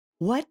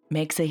What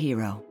makes a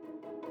hero?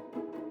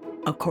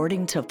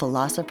 According to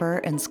philosopher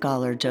and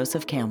scholar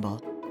Joseph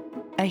Campbell,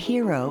 a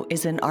hero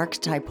is an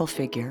archetypal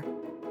figure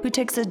who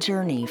takes a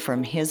journey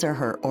from his or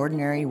her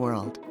ordinary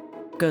world,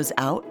 goes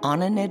out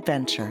on an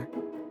adventure,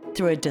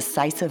 through a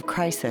decisive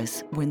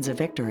crisis wins a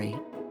victory,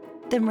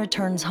 then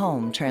returns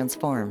home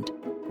transformed,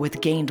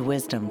 with gained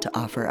wisdom to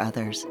offer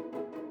others.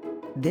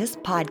 This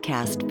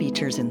podcast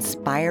features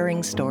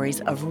inspiring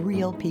stories of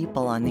real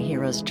people on the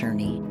hero's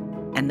journey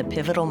and the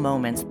pivotal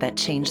moments that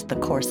changed the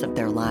course of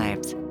their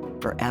lives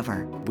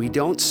forever. We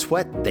don't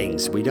sweat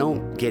things. We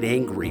don't get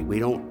angry. We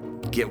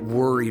don't get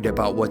worried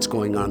about what's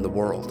going on in the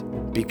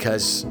world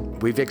because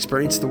we've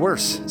experienced the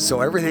worst.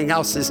 So everything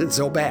else isn't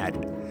so bad.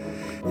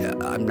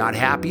 I'm not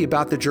happy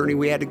about the journey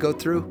we had to go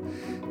through,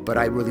 but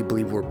I really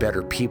believe we're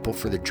better people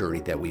for the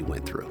journey that we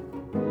went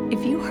through.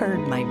 If you heard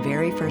my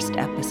very first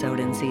episode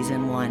in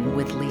season 1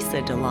 with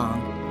Lisa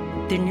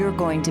DeLong, then you're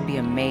going to be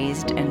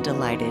amazed and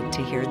delighted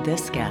to hear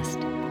this guest,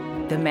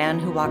 the man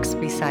who walks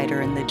beside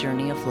her in the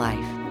journey of life.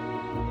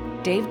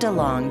 Dave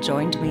DeLong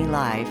joined me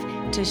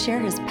live to share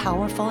his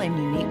powerful and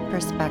unique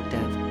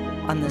perspective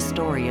on the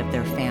story of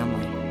their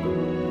family,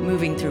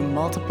 moving through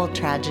multiple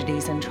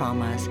tragedies and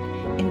traumas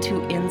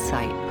into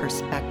insight,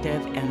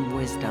 perspective, and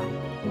wisdom.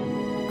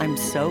 I'm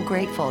so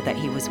grateful that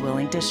he was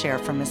willing to share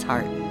from his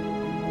heart.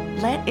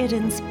 Let it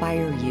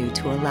inspire you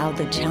to allow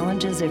the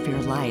challenges of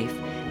your life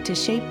to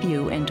shape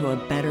you into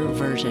a better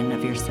version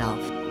of yourself.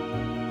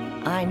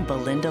 I'm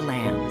Belinda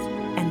Lambs,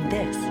 and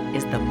this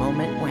is The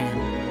Moment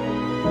When.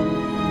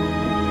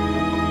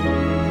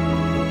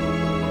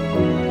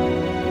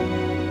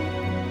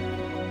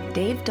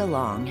 Dave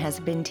DeLong has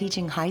been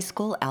teaching high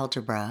school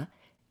algebra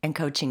and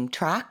coaching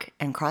track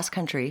and cross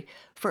country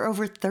for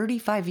over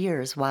 35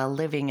 years while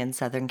living in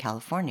Southern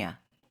California.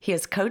 He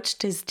has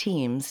coached his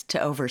teams to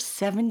over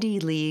 70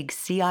 league,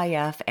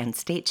 CIF, and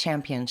state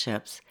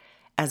championships,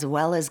 as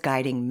well as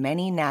guiding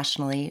many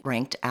nationally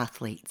ranked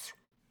athletes.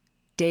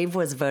 Dave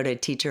was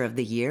voted Teacher of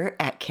the Year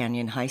at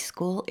Canyon High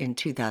School in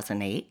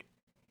 2008.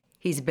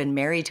 He's been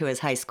married to his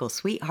high school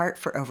sweetheart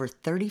for over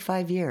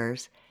 35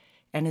 years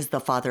and is the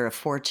father of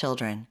 4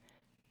 children,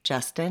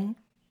 Justin,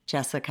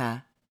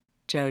 Jessica,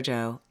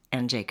 Jojo,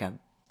 and Jacob.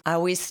 I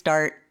always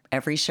start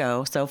every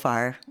show so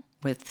far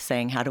with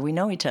saying, how do we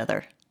know each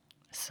other?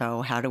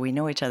 So how do we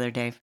know each other,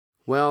 Dave?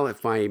 Well,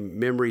 if my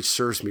memory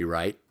serves me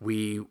right,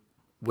 we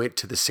went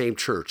to the same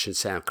church in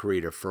Santa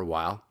Clarita for a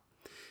while.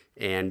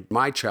 And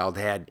my child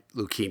had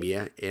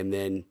leukemia. And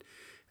then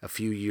a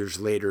few years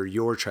later,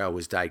 your child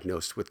was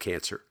diagnosed with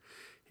cancer.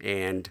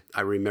 And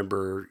I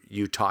remember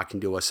you talking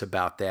to us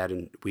about that.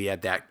 And we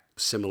had that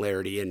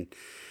similarity. And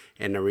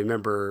I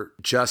remember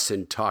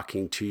Justin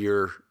talking to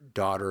your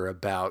daughter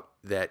about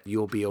that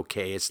you'll be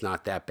okay. It's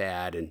not that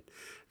bad and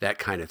that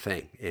kind of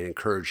thing, and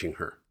encouraging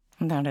her.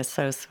 That is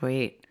so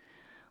sweet.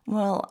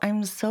 Well,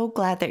 I'm so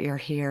glad that you're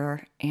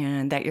here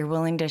and that you're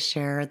willing to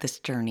share this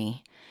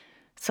journey.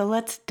 So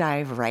let's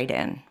dive right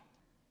in.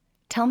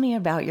 Tell me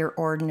about your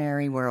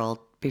ordinary world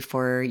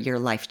before your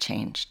life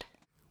changed.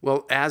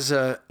 Well, as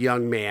a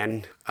young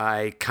man,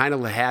 I kind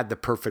of had the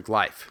perfect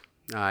life.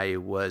 I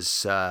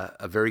was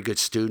a very good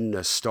student,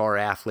 a star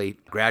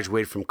athlete,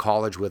 graduated from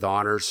college with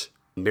honors,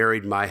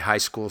 married my high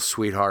school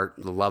sweetheart,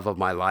 the love of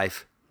my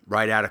life.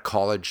 Right out of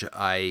college,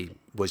 I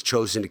was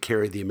chosen to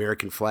carry the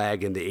American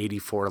flag in the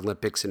 '84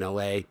 Olympics in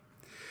LA.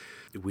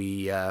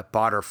 We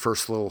bought our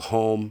first little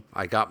home.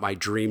 I got my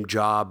dream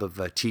job of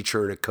a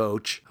teacher and a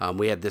coach.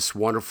 We had this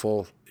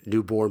wonderful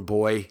newborn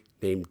boy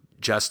named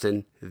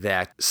Justin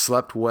that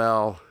slept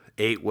well,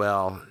 ate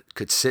well,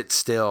 could sit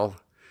still,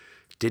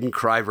 didn't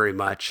cry very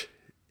much.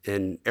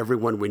 And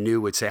everyone we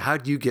knew would say, how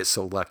did you get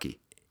so lucky?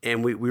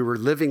 And we were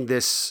living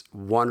this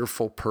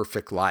wonderful,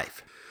 perfect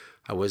life.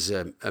 I was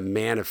a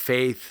man of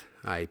faith.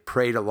 I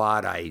prayed a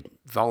lot. I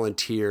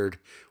volunteered.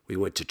 We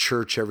went to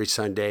church every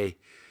Sunday.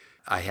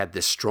 I had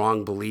this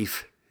strong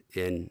belief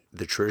in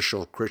the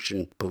traditional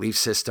Christian belief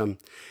system.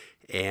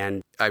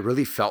 And I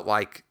really felt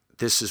like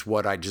this is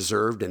what I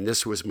deserved, and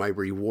this was my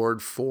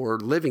reward for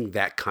living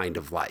that kind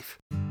of life.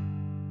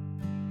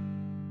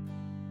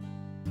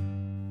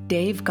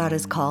 Dave got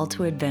his call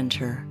to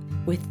adventure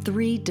with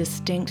 3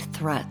 distinct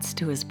threats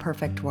to his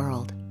perfect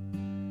world.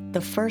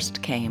 The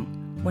first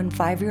came when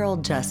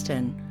 5-year-old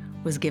Justin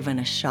was given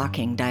a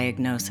shocking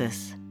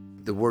diagnosis.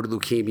 The word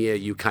leukemia,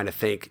 you kind of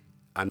think,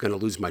 I'm going to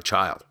lose my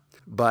child.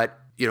 But,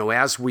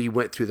 as we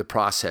went through the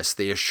process,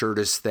 they assured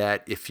us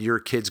that if your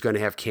kid's going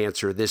to have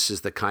cancer, this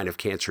is the kind of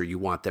cancer you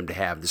want them to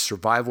have. The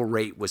survival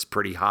rate was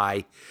pretty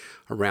high,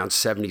 around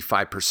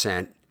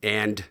 75%.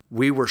 And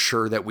we were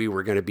sure that we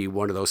were going to be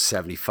one of those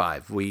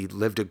 75. We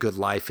lived a good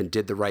life and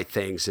did the right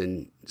things.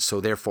 And so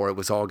therefore, it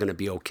was all going to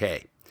be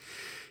okay.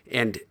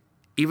 And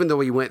even though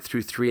he went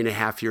through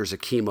 3.5 years of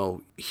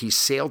chemo, he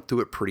sailed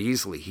through it pretty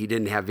easily. He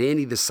didn't have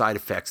any of the side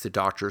effects the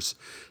doctors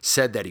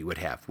said that he would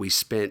have. We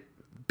spent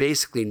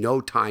basically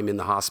no time in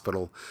the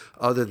hospital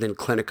other than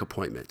clinic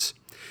appointments.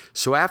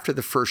 So after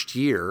the first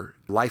year,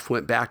 life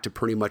went back to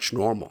pretty much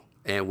normal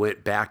and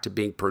went back to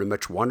being pretty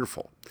much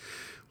wonderful.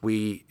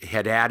 We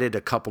had added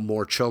a couple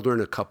more children,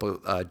 a couple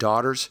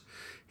daughters,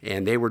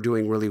 and they were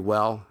doing really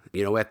well.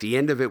 At the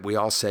end of it, we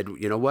all said,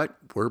 you know what?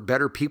 We're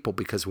better people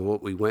because of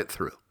what we went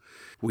through.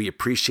 We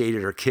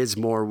appreciated our kids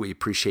more. We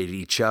appreciated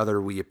each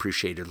other. We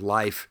appreciated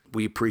life.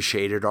 We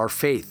appreciated our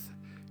faith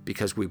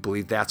because we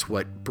believed that's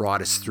what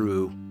brought us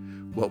through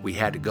what we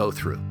had to go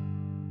through.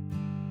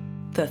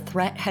 The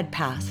threat had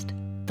passed.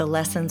 The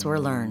lessons were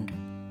learned.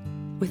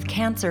 With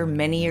cancer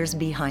many years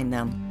behind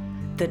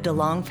them, the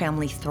DeLong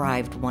family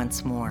thrived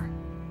once more.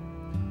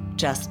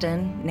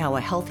 Justin, now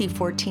a healthy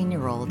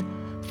 14-year-old,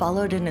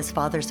 followed in his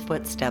father's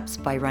footsteps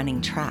by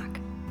running track.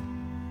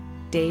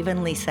 Dave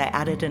and Lisa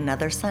added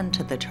another son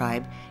to the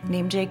tribe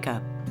named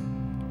Jacob.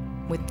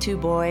 With 2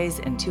 boys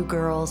and 2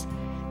 girls,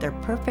 their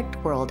perfect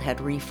world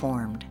had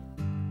reformed.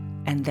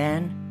 And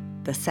then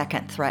the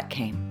second threat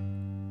came.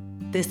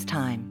 This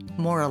time,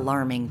 more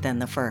alarming than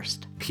the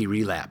first. He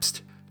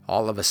relapsed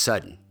all of a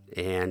sudden,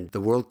 and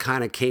the world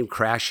kind of came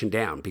crashing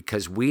down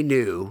because we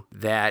knew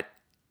that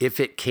if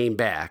it came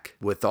back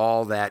with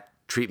all that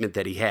treatment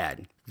that he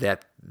had,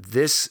 that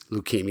this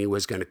leukemia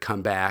was going to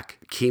come back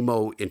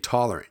chemo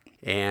intolerant,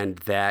 and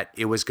that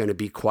it was going to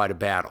be quite a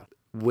battle.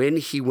 When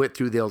he went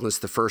through the illness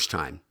the first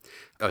time,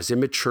 I was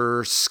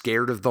immature,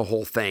 scared of the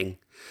whole thing.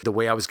 The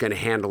way I was going to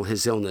handle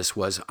his illness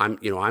was, I'm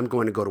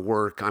going to go to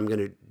work. I'm going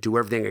to do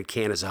everything I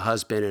can as a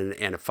husband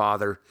and a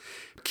father,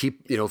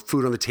 keep,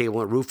 food on the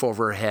table and a roof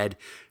over her head.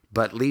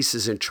 But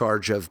Lisa's in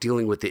charge of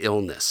dealing with the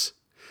illness,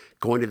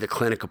 going to the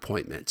clinic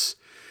appointments,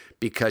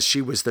 because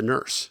she was the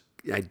nurse.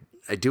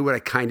 I do what I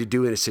kind of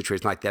do in a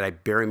situation like that. I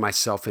bury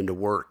myself into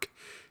work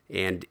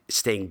and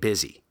staying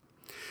busy.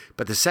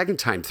 But the second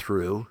time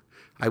through,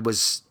 I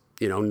was,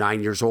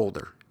 9 years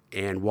older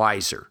and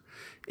wiser.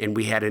 And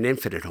we had an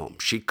infant at home.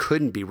 She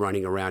couldn't be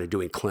running around and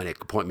doing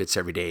clinic appointments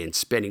every day and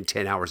spending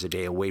 10 hours a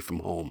day away from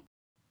home.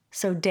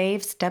 So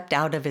Dave stepped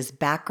out of his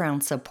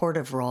background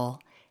supportive role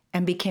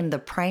and became the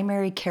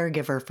primary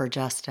caregiver for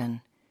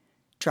Justin,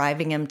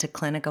 driving him to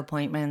clinic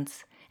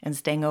appointments and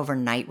staying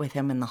overnight with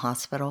him in the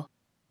hospital.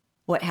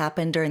 What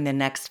happened during the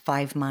next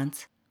 5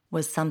 months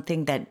was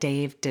something that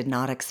Dave did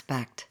not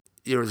expect.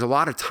 There's a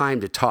lot of time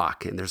to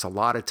talk, and there's a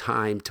lot of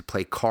time to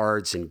play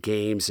cards and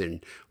games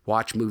and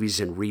watch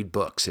movies and read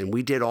books. And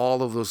we did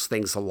all of those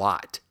things a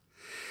lot.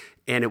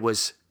 And it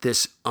was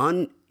this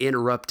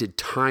uninterrupted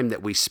time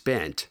that we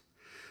spent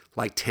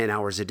like 10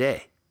 hours a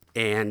day.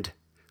 And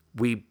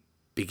we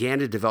began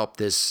to develop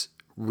this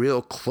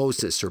real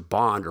closeness or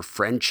bond or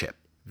friendship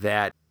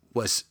that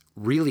was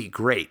really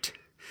great.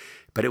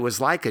 But it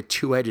was like a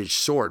two-edged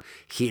sword.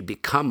 He had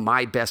become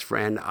my best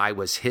friend. I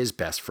was his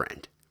best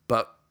friend.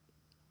 But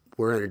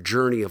we're on a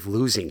journey of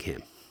losing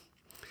him.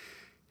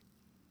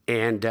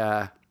 And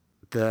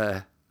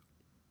the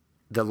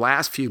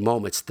last few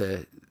moments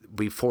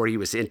before he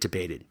was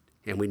intubated,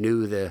 and we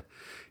knew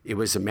it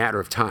was a matter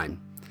of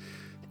time,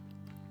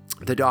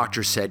 the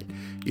doctor said,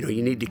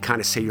 you need to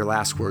kind of say your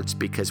last words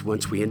because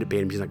once we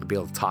intubate him, he's not going to be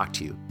able to talk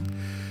to you.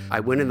 I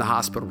went in the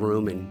hospital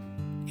room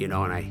and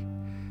I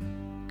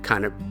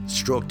kind of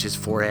stroked his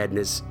forehead and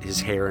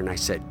his hair, and I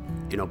said,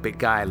 big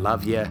guy, I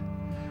love you.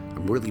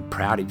 I'm really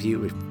proud of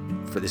you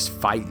for this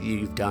fight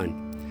you've done.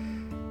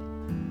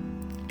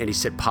 And he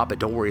said, Papa,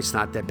 don't worry, it's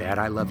not that bad.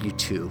 I love you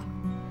too.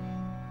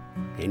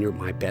 And you're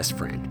my best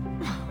friend.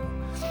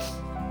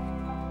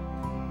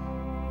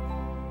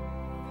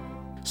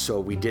 So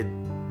we did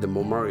the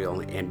memorial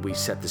and we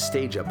set the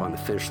stage up on the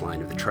finish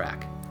line of the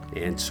track.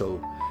 And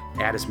so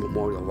at his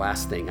memorial,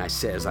 last thing I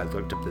said is I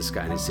looked up at this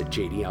guy and I said,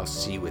 JD, I'll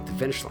see you at the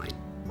finish line.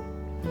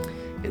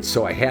 And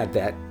so I had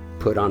that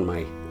put on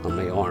my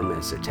arm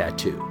as a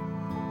tattoo.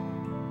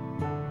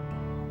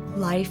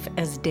 Life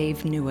as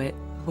Dave knew it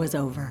was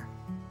over.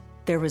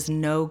 There was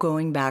no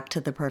going back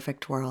to the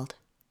perfect world.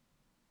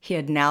 He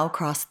had now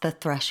crossed the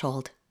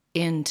threshold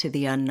into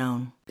the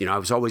unknown. I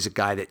was always a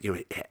guy that,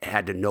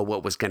 had to know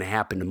what was going to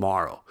happen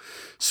tomorrow.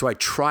 So I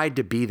tried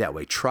to be that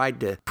way, tried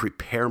to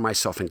prepare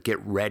myself and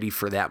get ready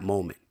for that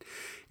moment.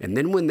 And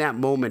then when that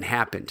moment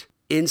happened,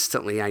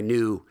 instantly I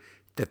knew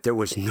that there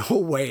was no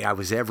way I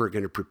was ever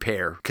going to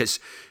prepare, because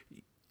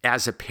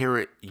as a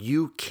parent,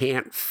 you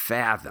can't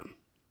fathom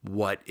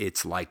what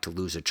it's like to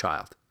lose a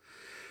child.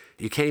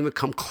 You can't even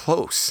come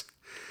close,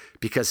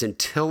 because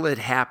until it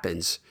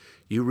happens,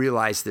 you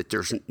realize that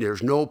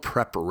there's no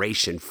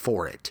preparation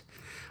for it.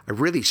 I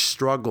really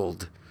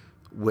struggled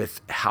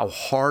with how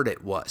hard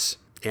it was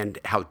and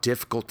how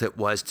difficult it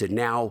was to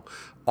now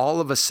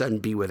all of a sudden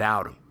be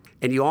without him.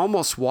 And you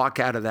almost walk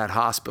out of that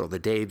hospital the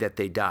day that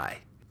they die,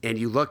 and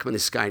you look up in the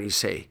sky and you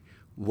say,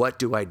 what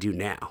do I do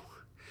now?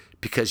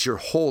 Because your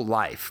whole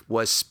life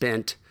was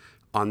spent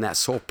on that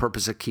sole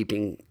purpose of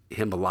keeping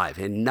him alive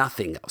and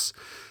nothing else.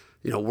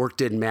 Work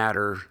didn't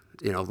matter,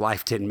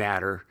 life didn't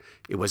matter.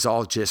 It was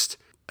all just,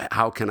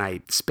 how can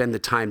I spend the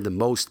time the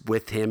most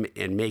with him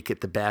and make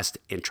it the best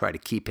and try to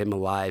keep him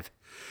alive?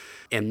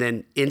 And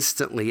then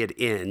instantly it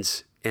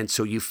ends. And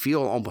so you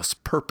feel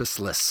almost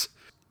purposeless.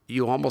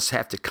 You almost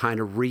have to kind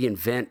of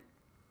reinvent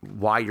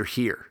why you're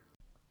here.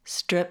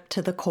 Stripped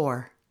to the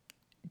core,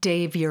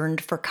 Dave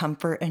yearned for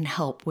comfort and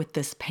help with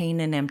this pain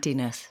and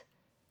emptiness.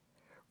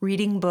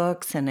 Reading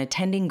books and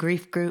attending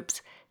grief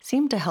groups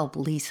seemed to help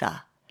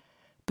Lisa,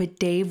 but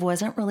Dave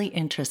wasn't really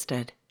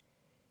interested.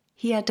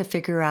 He had to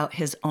figure out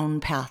his own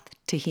path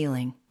to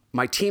healing.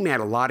 My team had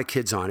a lot of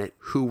kids on it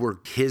who were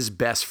his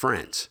best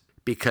friends.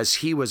 Because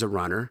he was a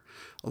runner,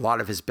 a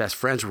lot of his best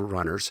friends were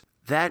runners.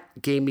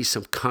 That gave me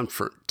some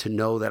comfort to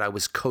know that I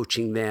was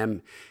coaching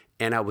them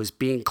and I was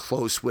being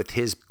close with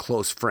his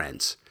close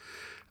friends.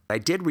 I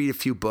did read a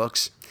few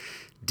books,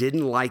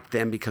 didn't like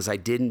them because I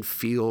didn't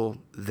feel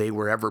they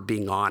were ever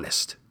being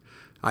honest.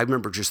 I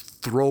remember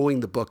just throwing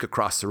the book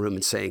across the room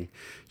and saying,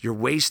 "You're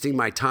wasting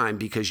my time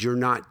because you're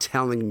not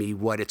telling me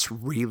what it's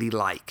really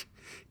like.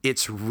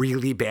 It's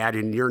really bad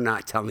and you're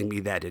not telling me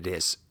that it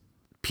is."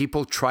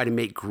 People try to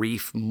make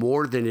grief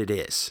more than it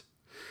is.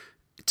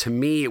 To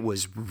me, it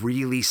was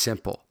really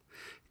simple.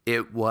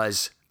 It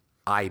was,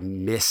 I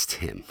missed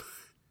him.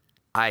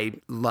 I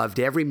loved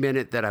every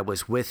minute that I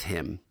was with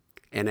him,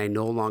 and I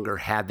no longer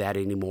had that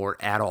anymore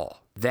at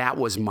all. That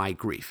was my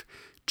grief,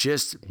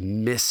 just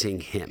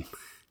missing him.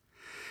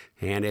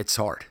 And it's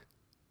hard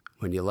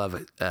when you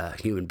love a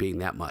human being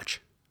that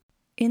much.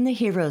 In the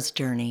hero's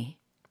journey,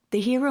 the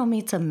hero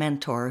meets a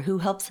mentor who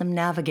helps him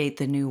navigate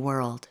the new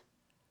world.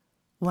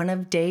 One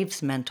of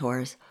Dave's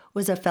mentors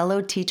was a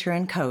fellow teacher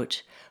and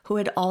coach who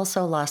had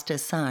also lost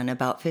his son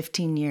about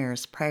 15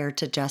 years prior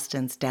to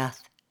Justin's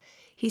death.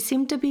 He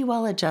seemed to be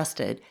well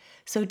adjusted,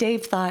 so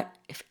Dave thought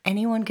if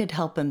anyone could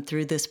help him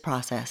through this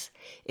process,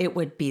 it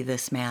would be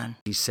this man.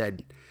 He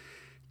said,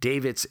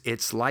 "Dave,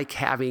 it's like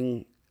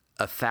having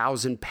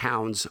 1,000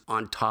 pounds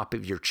on top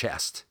of your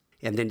chest.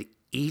 And then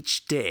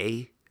each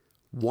day,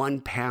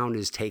 1 pound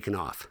is taken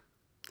off.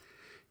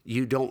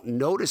 You don't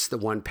notice the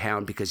 1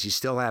 pound because you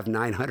still have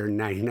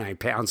 999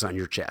 pounds on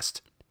your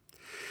chest.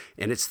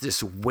 And it's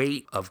this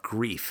weight of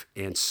grief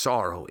and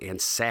sorrow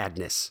and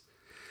sadness."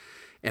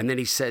 And then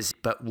he says,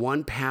 but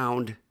 1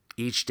 pound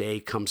each day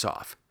comes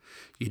off.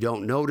 You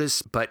don't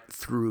notice, but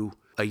through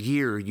a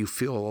year, you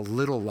feel a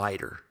little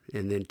lighter.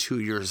 And then 2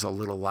 years, a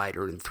little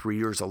lighter. And 3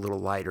 years, a little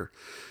lighter.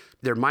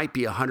 There might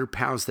be 100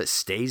 pounds that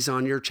stays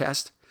on your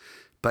chest,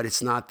 but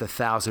it's not the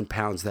 1,000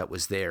 pounds that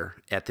was there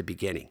at the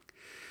beginning.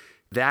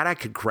 That I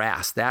could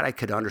grasp, that I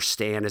could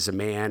understand as a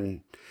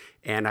man.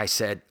 And I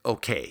said,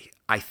 okay,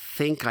 I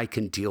think I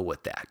can deal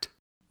with that.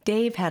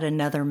 Dave had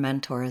another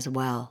mentor as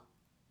well.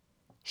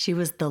 She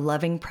was the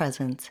loving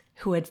presence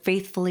who had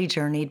faithfully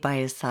journeyed by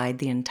his side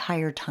the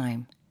entire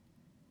time.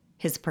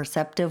 His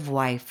perceptive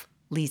wife,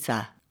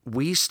 Lisa.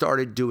 We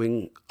started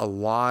doing a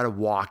lot of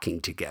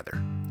walking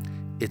together.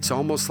 It's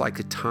almost like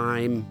a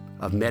time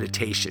of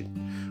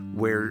meditation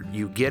where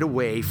you get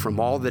away from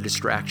all the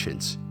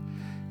distractions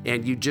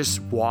and you just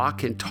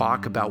walk and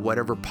talk about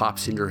whatever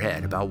pops in your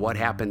head, about what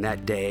happened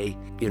that day,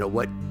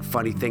 what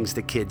funny things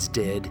the kids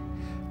did.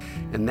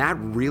 And that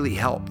really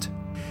helped.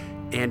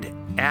 And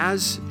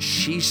as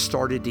she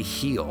started to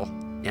heal,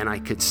 and I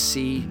could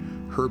see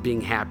her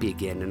being happy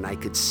again, and I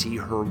could see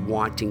her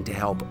wanting to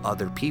help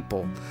other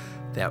people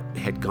that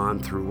had gone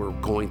through or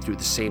going through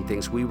the same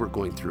things we were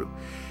going through,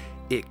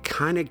 it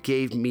kind of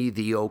gave me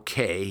the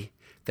okay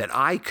that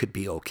I could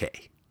be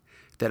okay,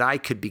 that I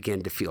could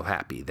begin to feel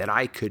happy, that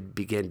I could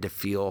begin to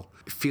feel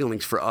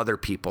feelings for other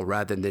people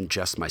rather than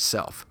just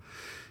myself.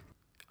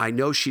 I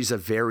know she's a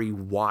very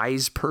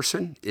wise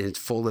person and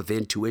full of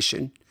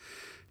intuition,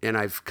 and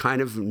I've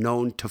kind of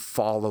known to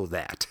follow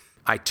that.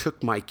 I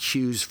took my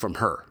cues from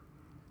her,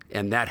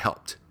 and that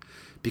helped.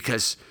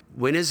 Because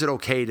when is it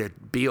okay to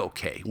be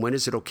okay? When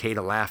is it okay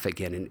to laugh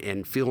again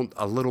and feel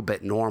a little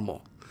bit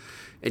normal?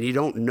 And you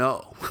don't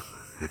know.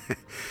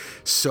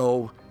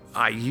 So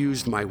I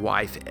used my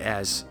wife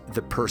as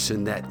the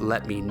person that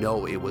let me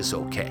know it was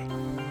okay,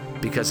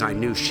 because I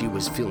knew she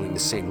was feeling the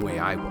same way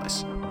I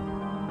was.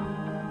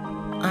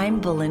 I'm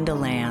Belinda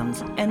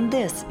Lambs, and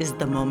this is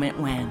The Moment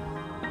When.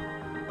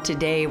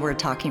 Today we're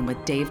talking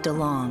with Dave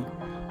DeLong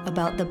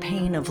about the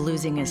pain of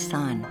losing his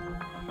son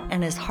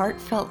and his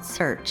heartfelt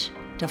search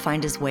to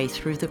find his way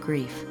through the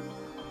grief.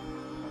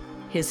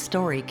 His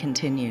story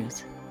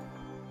continues.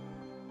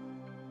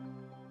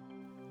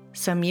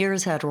 Some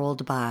years had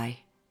rolled by,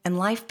 and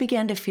life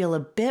began to feel a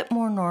bit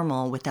more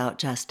normal without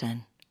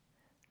Justin.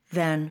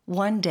 Then,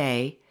 one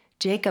day,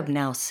 Jacob,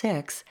 now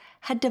 6,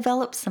 had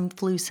developed some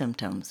flu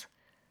symptoms.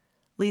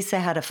 Lisa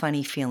had a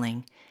funny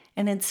feeling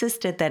and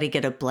insisted that he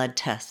get a blood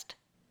test.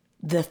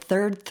 The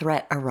third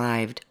threat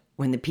arrived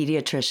when the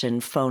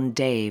pediatrician phoned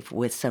Dave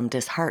with some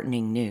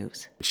disheartening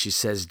news. She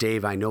says,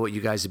 "Dave, I know what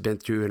you guys have been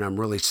through, and I'm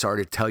really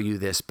sorry to tell you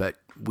this, but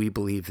we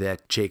believe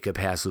that Jacob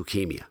has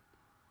leukemia."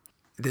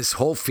 This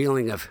whole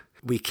feeling of,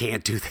 we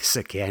can't do this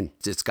again.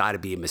 It's got to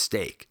be a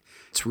mistake.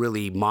 It's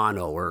really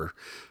mono or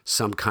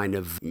some kind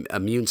of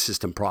immune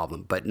system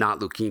problem, but not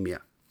leukemia.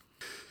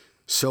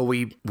 So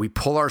we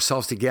pull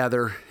ourselves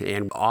together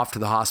and off to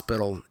the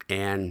hospital,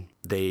 and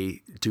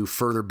they do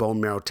further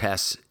bone marrow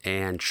tests.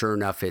 And sure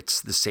enough,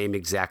 it's the same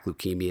exact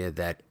leukemia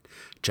that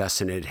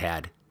Justin had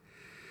had.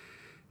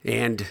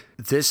 And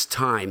this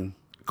time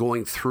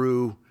going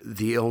through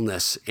the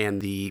illness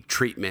and the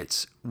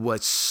treatments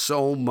was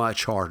so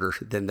much harder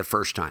than the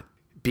first time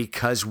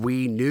because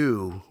we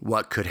knew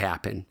what could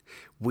happen.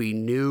 We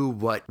knew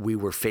what we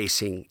were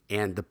facing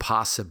and the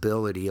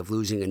possibility of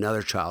losing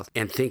another child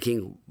and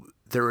thinking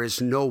there is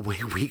no way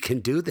we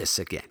can do this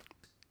again.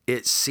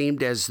 It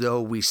seemed as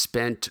though we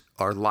spent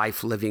our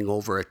life living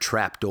over a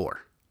trap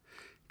door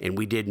and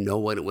we didn't know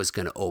when it was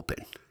going to open.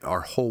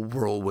 Our whole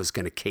world was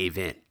going to cave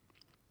in.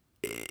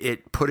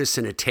 It put us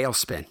in a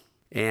tailspin.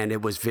 And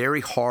it was very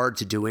hard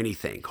to do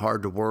anything,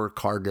 hard to work,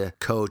 hard to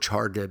coach,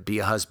 hard to be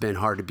a husband,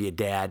 hard to be a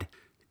dad.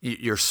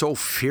 You're so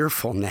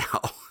fearful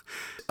now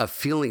of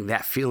feeling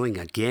that feeling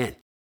again.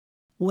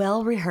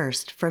 Well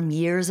rehearsed from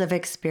years of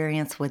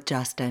experience with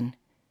Justin,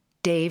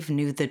 Dave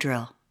knew the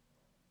drill.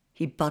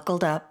 He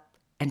buckled up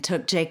and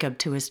took Jacob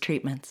to his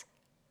treatments.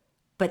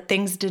 But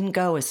things didn't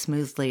go as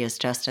smoothly as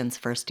Justin's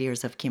first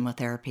years of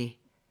chemotherapy.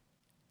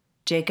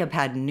 Jacob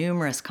had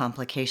numerous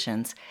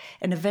complications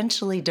and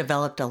eventually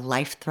developed a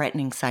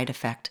life-threatening side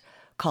effect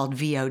called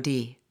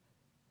VOD.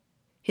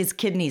 His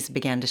kidneys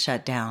began to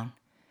shut down,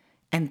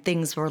 and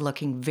things were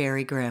looking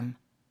very grim.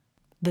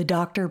 The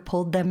doctor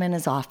pulled them in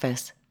his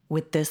office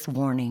with this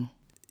warning.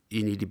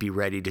 You need to be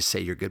ready to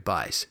say your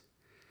goodbyes.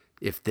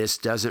 If this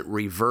doesn't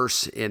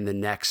reverse in the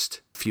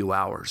next few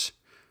hours,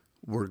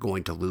 we're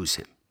going to lose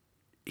him.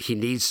 He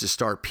needs to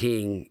start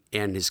peeing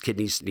and his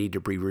kidneys need to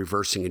be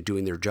reversing and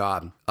doing their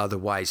job.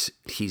 Otherwise,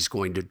 he's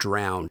going to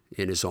drown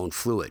in his own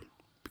fluid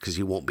because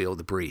he won't be able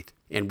to breathe.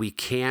 And we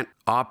can't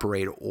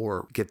operate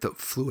or get the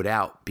fluid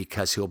out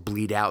because he'll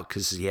bleed out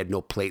because he had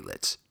no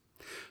platelets.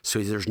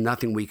 So there's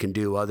nothing we can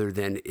do other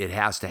than it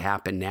has to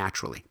happen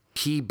naturally.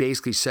 He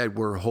basically said,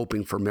 we're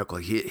hoping for a miracle.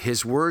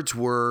 His words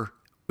were,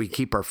 we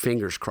keep our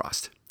fingers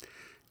crossed.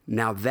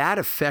 Now that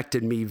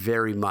affected me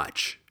very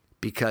much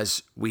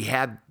because we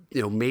had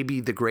maybe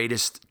the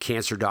greatest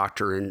cancer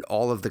doctor in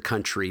all of the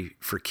country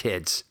for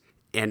kids.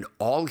 And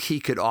all he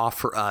could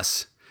offer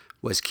us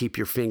was keep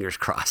your fingers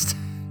crossed.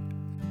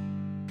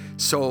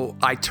 So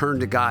I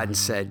turned to God and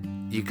said,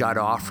 you got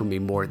to offer me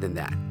more than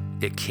that.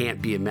 It can't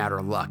be a matter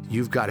of luck.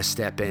 You've got to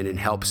step in and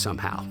help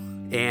somehow.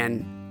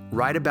 And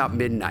right about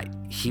midnight,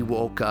 he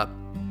woke up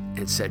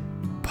and said,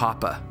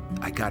 Papa,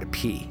 I got to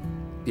pee.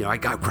 I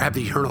grabbed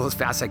the urinal as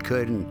fast as I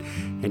could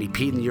and he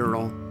peed in the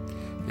urinal.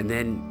 And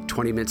then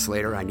 20 minutes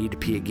later, I need to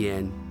pee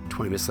again.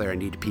 20 minutes later, I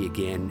need to pee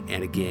again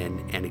and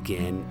again and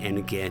again and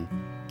again.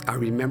 I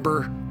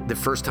remember the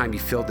first time he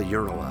filled the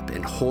urinal up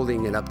and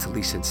holding it up to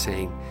Lisa and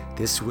saying,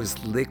 this was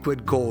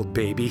liquid gold,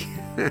 baby.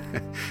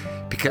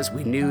 Because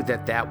we knew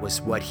that that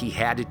was what he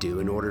had to do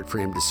in order for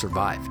him to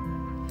survive.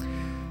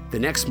 The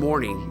next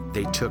morning,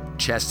 they took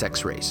chest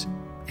x-rays.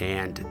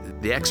 And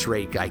the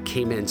x-ray guy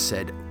came in and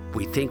said,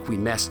 we think we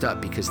messed up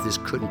because this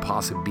couldn't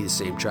possibly be the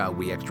same child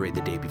we x-rayed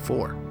the day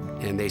before.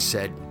 And they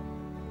said,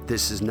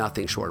 this is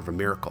nothing short of a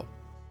miracle.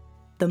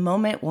 The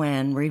moment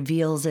when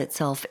reveals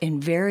itself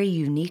in very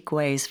unique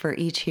ways for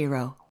each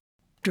hero.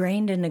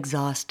 Drained and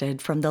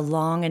exhausted from the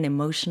long and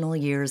emotional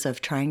years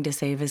of trying to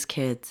save his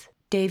kids,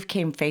 Dave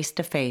came face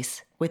to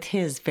face with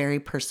his very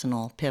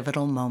personal,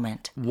 pivotal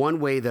moment. One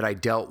way that I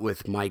dealt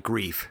with my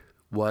grief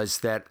was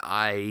that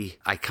I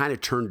kind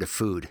of turned to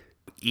food,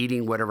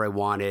 eating whatever I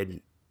wanted,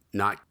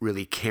 not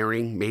really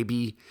caring,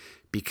 maybe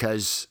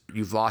because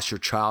you've lost your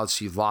child,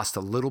 so you've lost a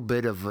little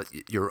bit of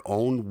your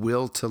own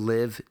will to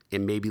live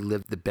and maybe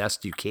live the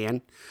best you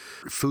can.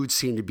 Food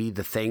seemed to be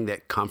the thing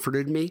that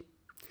comforted me.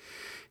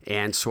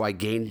 And so I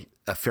gained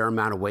a fair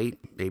amount of weight,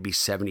 maybe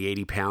 70,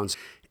 80 pounds,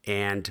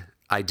 and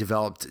I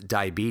developed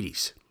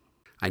diabetes.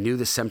 I knew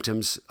the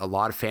symptoms. A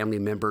lot of family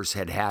members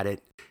had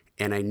it,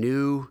 and I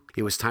knew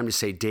it was time to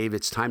say, Dave,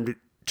 it's time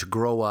to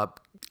grow up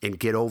and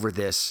get over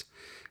this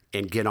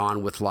and get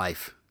on with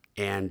life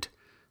and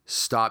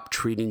stop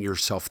treating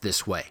yourself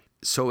this way.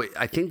 So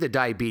I think the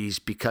diabetes,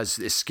 because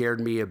it scared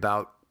me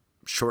about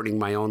shortening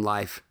my own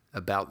life,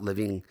 about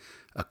living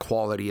a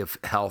quality of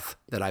health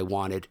that I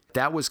wanted.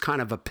 That was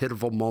kind of a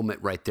pivotal moment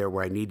right there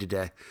where I needed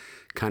to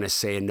kind of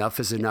say enough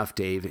is enough,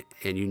 Dave,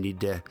 and you need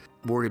to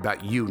worry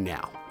about you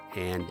now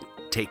and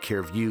take care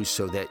of you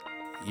so that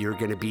you're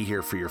going to be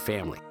here for your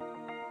family.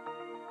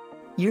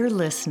 You're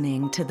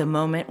listening to The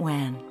Moment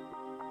When.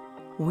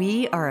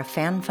 We are a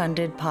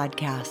fan-funded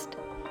podcast.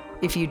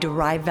 If you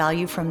derive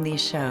value from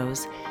these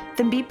shows,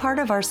 then be part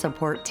of our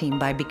support team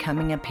by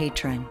becoming a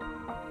patron.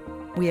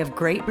 We have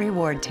great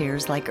reward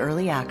tiers like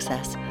early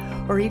access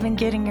or even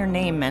getting your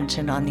name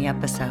mentioned on the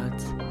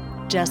episodes.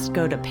 Just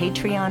go to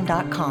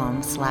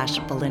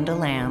patreon.com/Belinda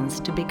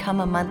Lambs to become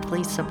a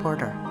monthly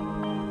supporter.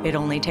 It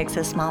only takes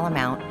a small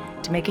amount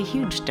to make a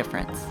huge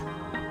difference.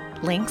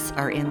 Links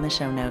are in the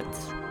show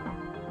notes.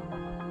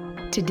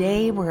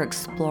 Today, we're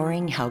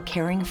exploring how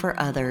caring for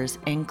others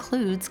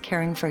includes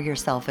caring for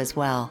yourself as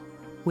well,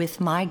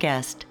 with my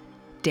guest,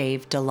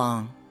 Dave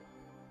DeLong.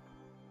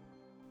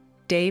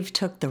 Dave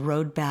took the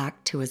road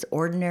back to his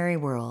ordinary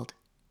world,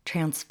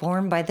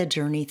 transformed by the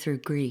journey through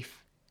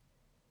grief.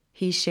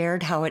 He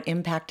shared how it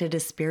impacted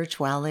his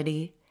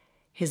spirituality,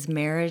 his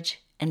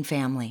marriage, and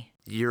family.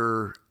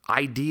 Your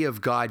idea of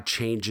God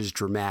changes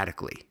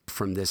dramatically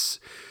from this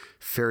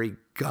fairy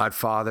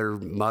godfather,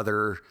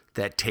 mother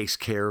that takes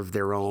care of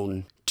their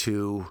own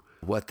to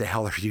what the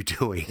hell are you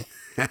doing?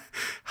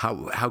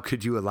 How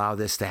could you allow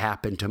this to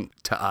happen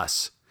to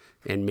us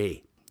and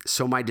me?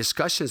 So my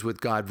discussions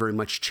with God very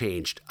much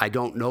changed. I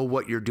don't know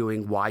what you're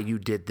doing, why you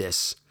did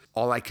this.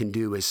 All I can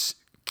do is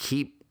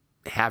keep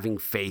having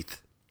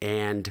faith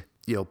and,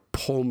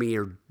 pull me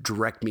or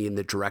direct me in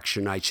the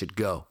direction I should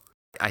go.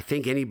 I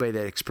think anybody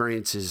that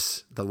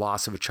experiences the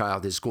loss of a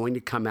child is going to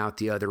come out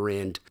the other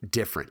end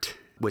different,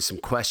 with some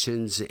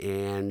questions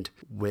and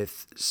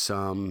with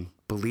some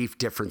belief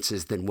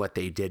differences than what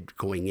they did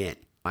going in.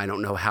 I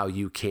don't know how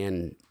you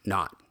can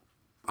not.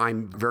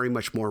 I'm very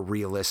much more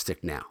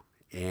realistic now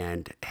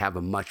and have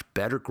a much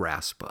better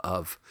grasp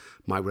of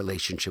my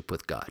relationship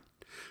with God,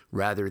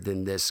 rather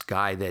than this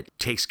guy that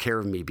takes care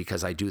of me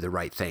because I do the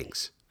right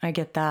things. I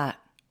get that.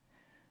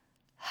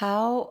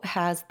 How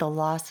has the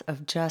loss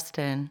of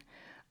Justin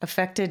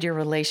affected your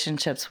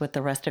relationships with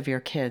the rest of your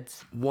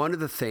kids? One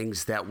of the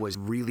things that was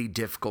really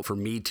difficult for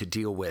me to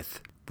deal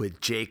with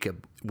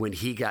Jacob when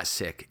he got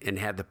sick and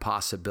had the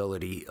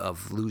possibility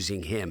of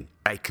losing him,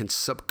 I can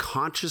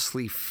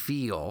subconsciously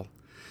feel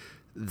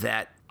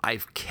that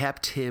I've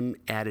kept him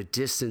at a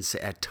distance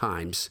at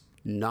times,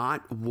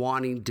 not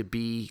wanting to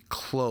be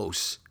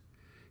close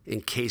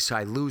in case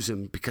I lose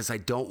him, because I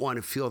don't want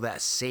to feel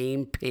that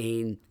same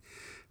pain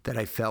that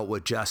I felt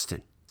with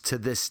Justin. To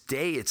this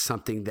day, it's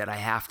something that I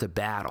have to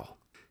battle.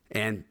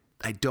 And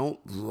I don't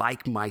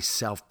like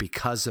myself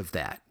because of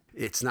that.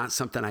 It's not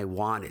something I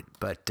wanted,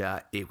 but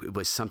it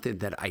was something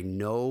that I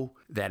know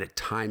that at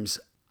times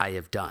I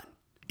have done.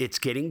 It's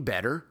getting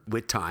better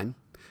with time.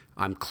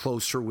 I'm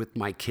closer with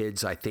my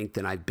kids, I think,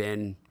 than I've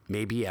been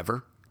maybe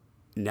ever.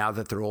 Now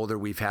that they're older,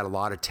 we've had a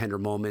lot of tender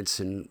moments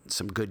and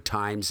some good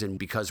times. And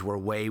because we're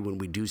away, when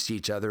we do see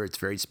each other, it's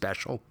very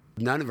special.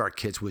 None of our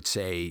kids would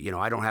say,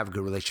 I don't have a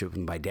good relationship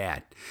with my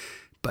dad.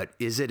 But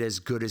is it as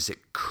good as it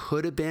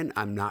could have been?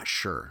 I'm not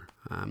sure.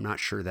 I'm not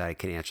sure that I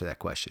can answer that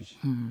question.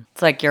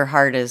 It's like your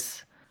heart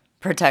is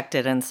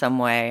protected in some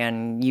way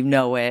and you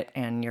know it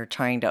and you're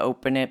trying to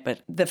open it.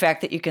 But the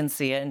fact that you can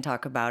see it and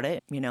talk about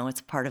it,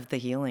 it's part of the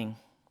healing.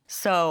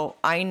 So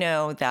I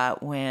know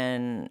that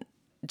when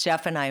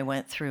Jeff and I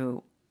went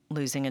through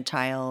losing a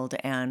child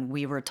and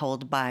we were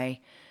told by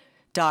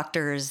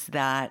doctors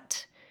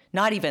that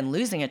not even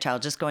losing a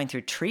child, just going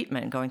through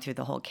treatment, going through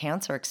the whole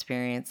cancer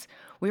experience,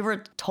 we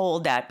were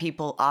told that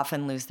people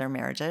often lose their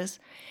marriages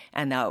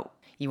and that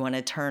you want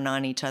to turn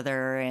on each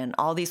other and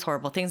all these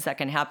horrible things that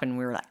can happen.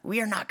 We were like,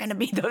 we are not going to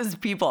be those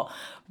people.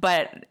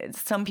 But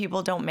some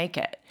people don't make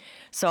it.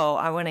 So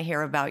I want to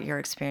hear about your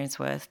experience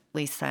with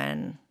Lisa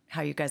and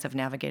how you guys have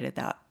navigated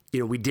that.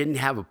 We didn't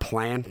have a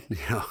plan,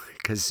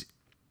 because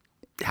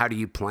how do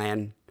you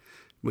plan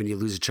when you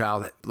lose a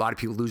child? A lot of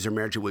people lose their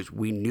marriage.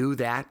 We knew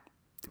that,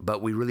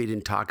 but we really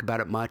didn't talk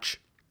about it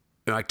much.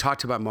 I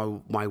talked about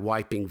my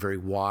wife being very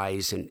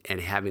wise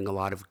and having a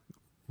lot of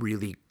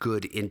really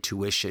good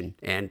intuition.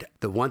 And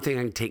the one thing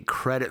I can take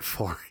credit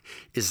for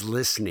is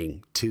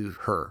listening to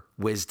her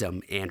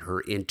wisdom and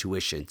her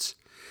intuitions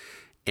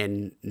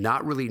and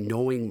not really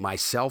knowing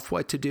myself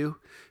what to do,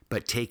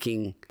 but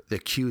taking the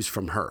cues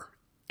from her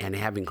and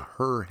having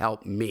her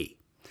help me.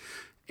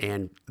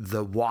 And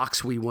the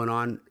walks we went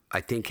on,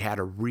 I think, had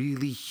a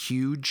really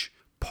huge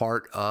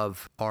part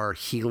of our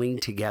healing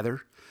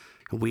together.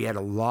 And we had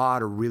a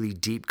lot of really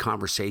deep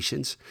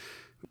conversations.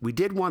 We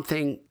did one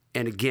thing,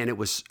 and again, it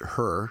was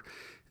her,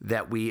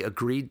 that we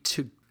agreed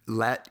to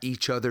let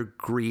each other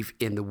grieve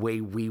in the way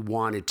we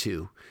wanted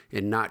to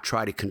and not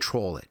try to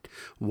control it.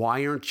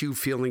 Why aren't you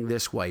feeling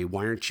this way?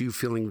 Why aren't you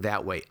feeling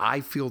that way?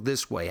 I feel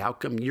this way. How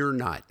come you're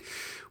not?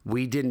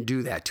 We didn't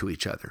do that to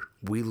each other.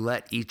 We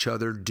let each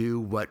other do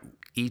what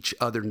each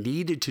other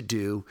needed to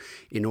do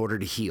in order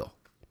to heal.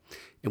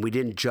 And we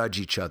didn't judge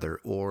each other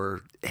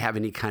or have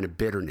any kind of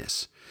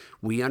bitterness.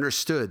 We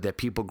understood that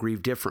people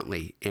grieve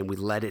differently, and we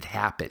let it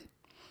happen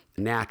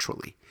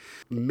naturally.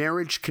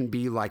 Marriage can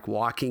be like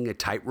walking a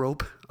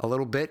tightrope a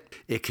little bit.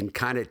 It can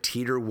kind of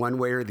teeter one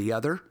way or the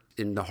other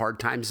in the hard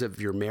times of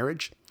your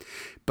marriage,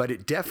 but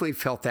it definitely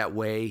felt that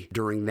way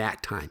during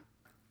that time.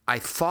 I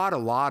thought a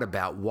lot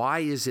about why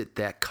is it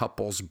that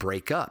couples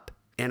break up?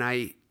 And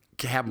I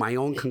have my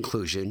own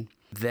conclusion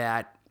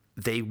that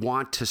they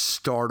want to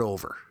start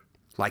over,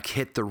 like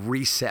hit the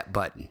reset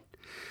button,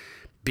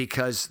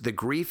 because the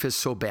grief is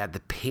so bad, the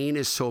pain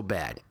is so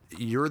bad.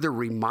 You're the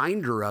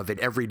reminder of it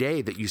every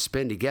day that you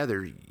spend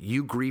together.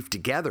 You grieve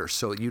together,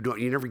 so you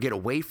never get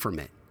away from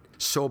it.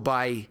 So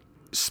by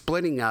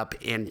splitting up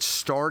and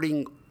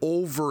starting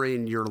over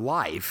in your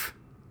life,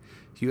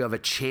 you have a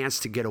chance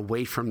to get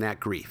away from that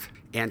grief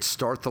and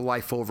start the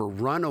life over,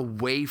 run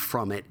away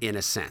from it in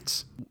a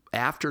sense.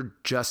 After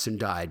Justin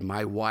died,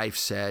 my wife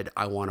said,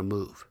 I want to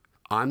move.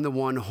 I'm the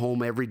one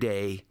home every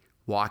day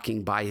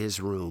walking by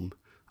his room.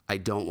 I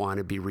don't want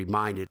to be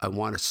reminded. I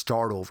want to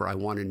start over. I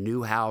want a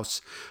new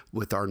house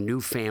with our new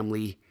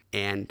family.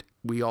 And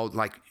we all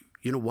like,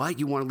 you know what?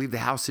 You want to leave the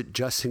house that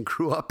Justin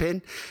grew up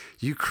in?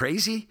 You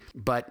crazy?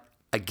 But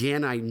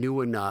Again, I knew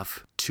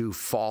enough to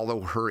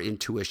follow her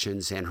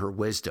intuitions and her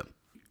wisdom.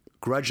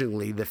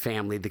 Grudgingly, the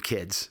family, the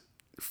kids,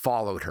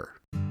 followed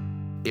her.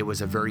 It was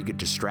a very good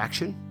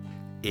distraction.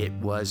 It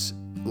was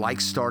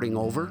like starting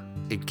over.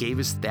 It gave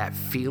us that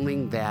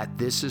feeling that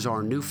this is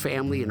our new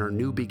family and our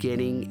new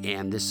beginning,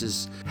 and this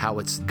is how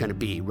it's going to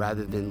be.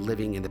 Rather than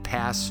living in the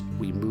past,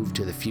 we moved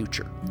to the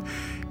future.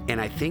 And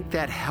I think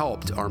that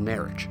helped our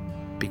marriage,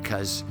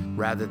 because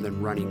rather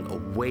than running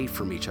away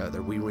from each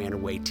other, we ran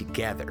away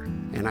together.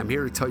 And I'm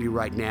here to tell you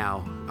right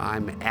now,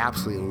 I'm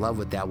absolutely in love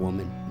with that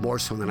woman, more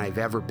so than I've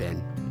ever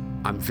been.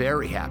 I'm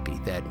very happy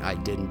that I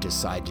didn't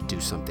decide to do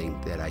something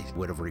that I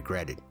would have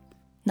regretted.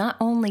 Not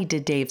only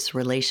did Dave's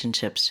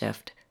relationship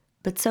shift,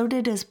 but so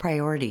did his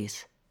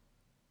priorities.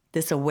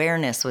 This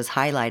awareness was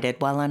highlighted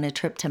while on a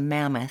trip to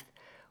Mammoth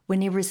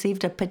when he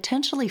received a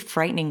potentially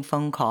frightening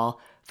phone call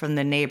from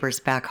the neighbors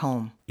back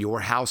home.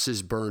 Your house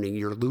is burning,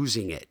 you're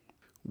losing it.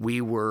 We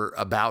were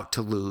about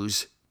to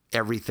lose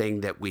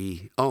everything that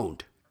we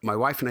owned. My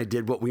wife and I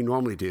did what we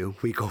normally do.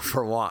 We go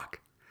for a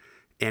walk,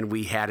 and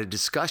we had a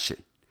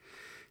discussion.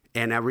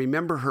 And I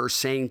remember her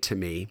saying to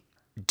me,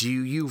 "Do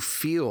you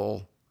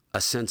feel a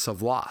sense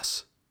of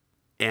loss?"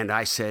 And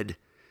I said,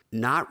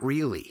 "Not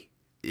really.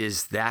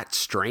 Is that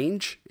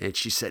strange?" And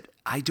she said,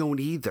 "I don't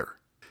either."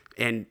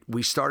 And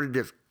we started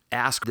to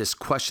ask this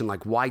question,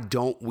 like, why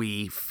don't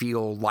we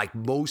feel like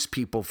most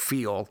people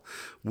feel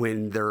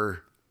when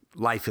their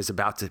life is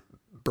about to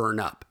burn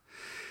up?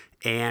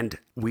 And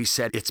we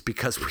said, it's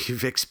because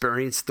we've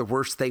experienced the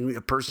worst thing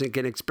a person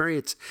can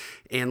experience,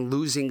 and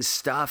losing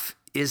stuff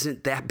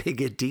isn't that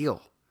big a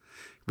deal.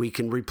 We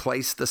can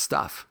replace the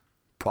stuff,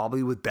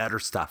 probably with better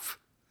stuff.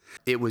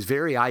 It was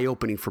very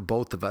eye-opening for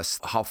both of us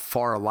how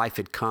far our life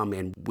had come,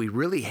 and we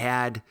really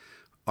had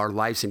our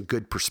lives in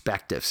good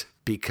perspectives,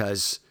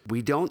 because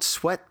we don't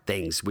sweat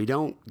things. We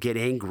don't get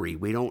angry.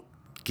 We don't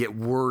get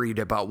worried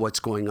about what's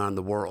going on in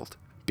the world,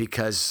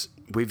 because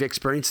we've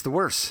experienced the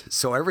worst.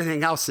 So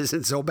everything else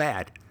isn't so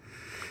bad.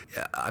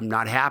 I'm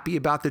not happy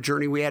about the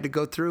journey we had to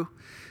go through,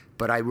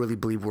 but I really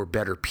believe we're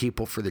better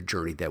people for the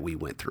journey that we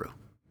went through.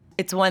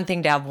 It's one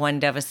thing to have one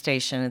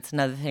devastation. It's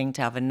another thing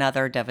to have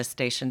another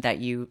devastation that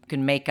you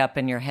can make up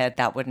in your head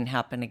that wouldn't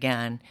happen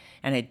again.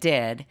 And it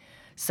did.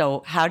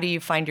 So how do you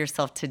find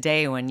yourself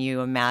today when you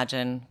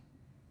imagine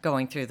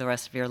going through the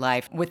rest of your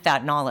life with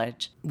that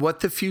knowledge? What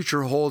the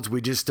future holds,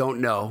 we just don't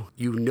know.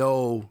 You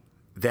know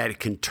that it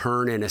can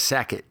turn in a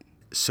second.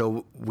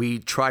 So we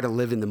try to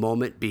live in the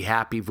moment, be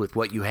happy with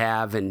what you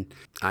have. And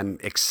I'm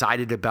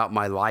excited about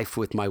my life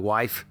with my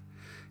wife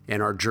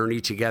and our journey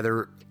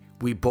together.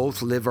 We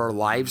both live our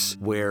lives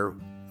where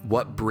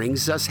what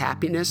brings us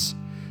happiness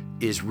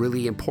is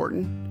really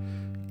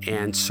important.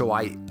 And so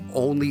I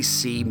only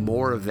see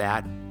more of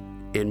that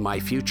in my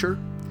future,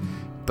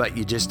 but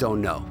you just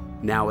don't know.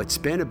 Now, it's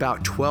been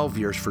about 12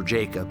 years for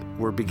Jacob.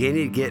 We're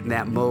beginning to get in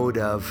that mode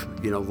of,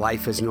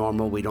 life is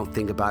normal. We don't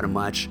think about it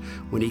much.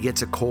 When he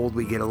gets a cold,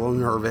 we get a little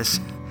nervous.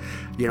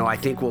 I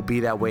think we'll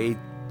be that way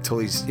till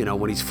he's,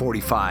 when he's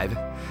 45.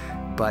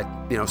 But,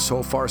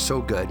 so far,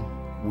 so good.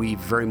 We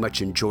very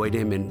much enjoyed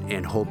him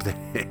and hope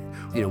that,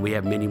 we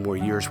have many more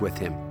years with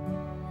him.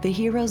 The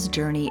hero's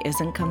journey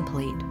isn't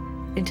complete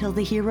until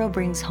the hero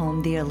brings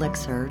home the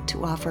elixir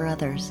to offer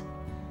others.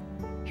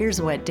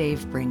 Here's what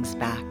Dave brings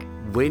back.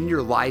 When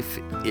your life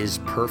is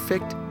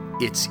perfect,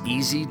 it's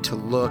easy to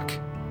look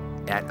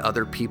at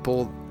other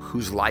people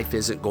whose life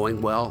isn't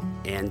going well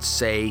and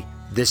say,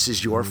 this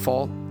is your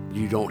fault.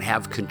 You don't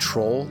have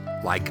control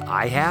like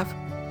I have.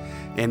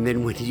 And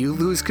then when you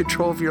lose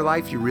control of your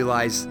life, you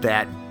realize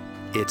that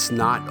it's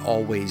not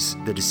always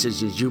the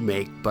decisions you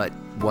make, but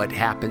what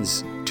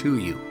happens to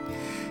you.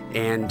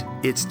 And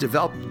it's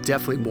developed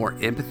definitely more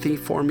empathy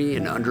for me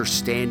and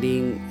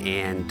understanding,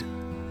 and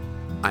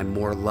I'm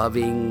more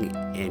loving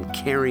and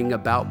caring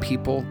about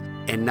people,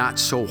 and not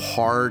so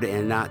hard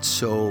and not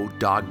so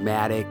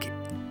dogmatic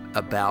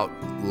about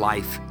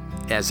life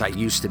as I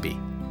used to be.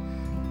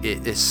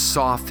 It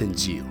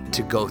softens you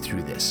to go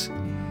through this.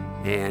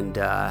 And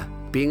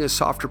being a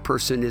softer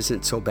person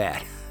isn't so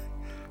bad.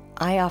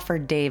 I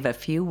offered Dave a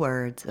few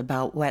words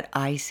about what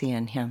I see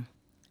in him.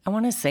 I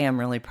want to say I'm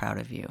really proud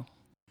of you.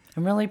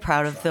 I'm really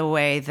proud of the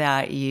way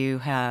that you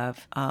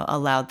have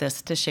allowed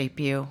this to shape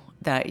you,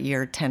 that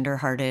you're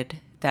tenderhearted,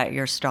 that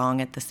you're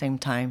strong at the same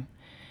time,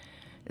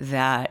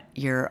 that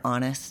you're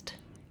honest,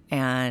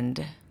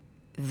 and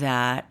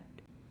that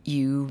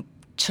you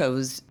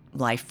chose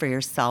life for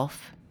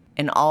yourself,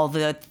 and all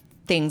the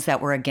things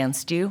that were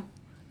against you,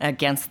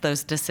 against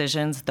those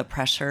decisions, the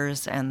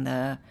pressures and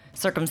the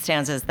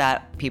circumstances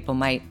that people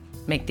might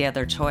make the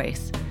other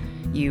choice.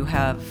 You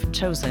have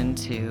chosen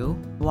to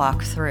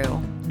walk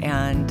through.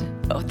 And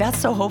that's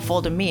so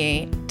hopeful to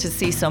me, to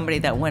see somebody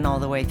that went all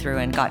the way through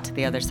and got to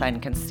the other side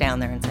and can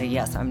stand there and say,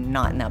 yes, I'm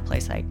not in that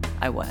place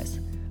I was.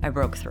 I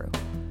broke through.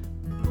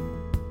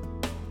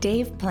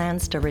 Dave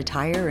plans to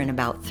retire in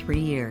about 3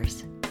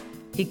 years.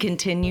 He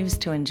continues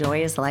to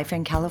enjoy his life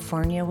in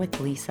California with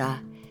Lisa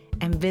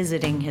and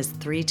visiting his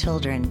 3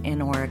 children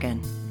in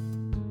Oregon.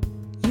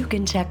 You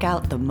can check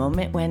out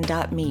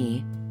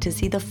themomentwhen.me to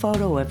see the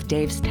photo of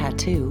Dave's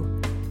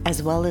tattoo,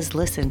 as well as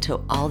listen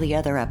to all the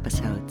other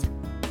episodes.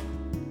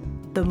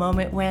 The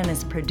Moment When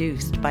is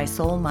produced by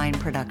Soul Mind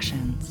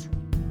Productions.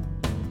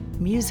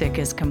 Music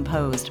is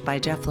composed by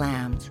Jeff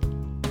Lambs.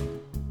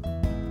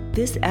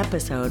 This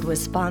episode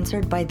was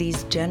sponsored by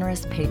these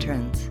generous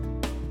patrons: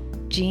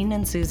 Jean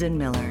and Susan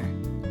Miller,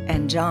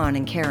 and John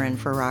and Karen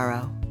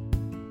Ferraro.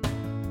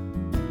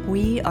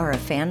 We are a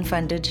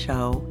fan-funded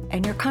show,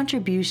 and your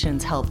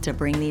contributions help to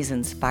bring these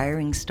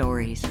inspiring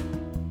stories.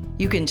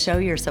 You can show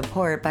your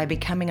support by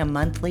becoming a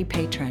monthly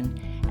patron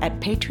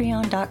at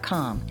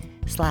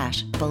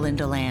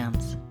patreon.com/Belinda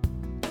Lambs.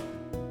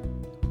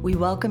 We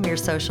welcome your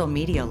social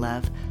media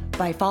love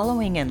by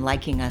following and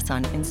liking us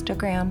on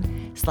Instagram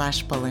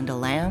 /Belinda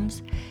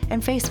Lambs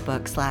and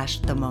Facebook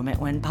 /The Moment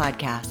When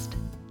Podcast.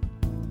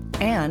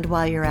 And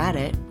while you're at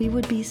it, we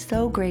would be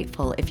so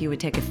grateful if you would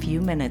take a few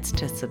minutes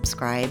to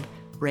subscribe,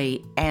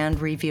 rate, and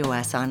review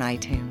us on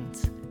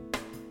iTunes.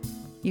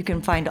 You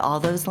can find all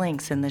those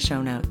links in the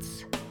show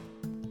notes.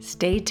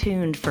 Stay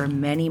tuned for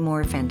many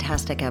more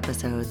fantastic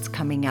episodes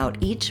coming out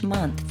each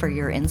month for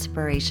your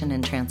inspiration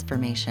and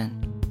transformation.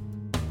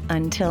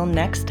 Until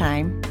next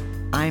time,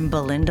 I'm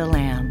Belinda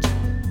Lambs.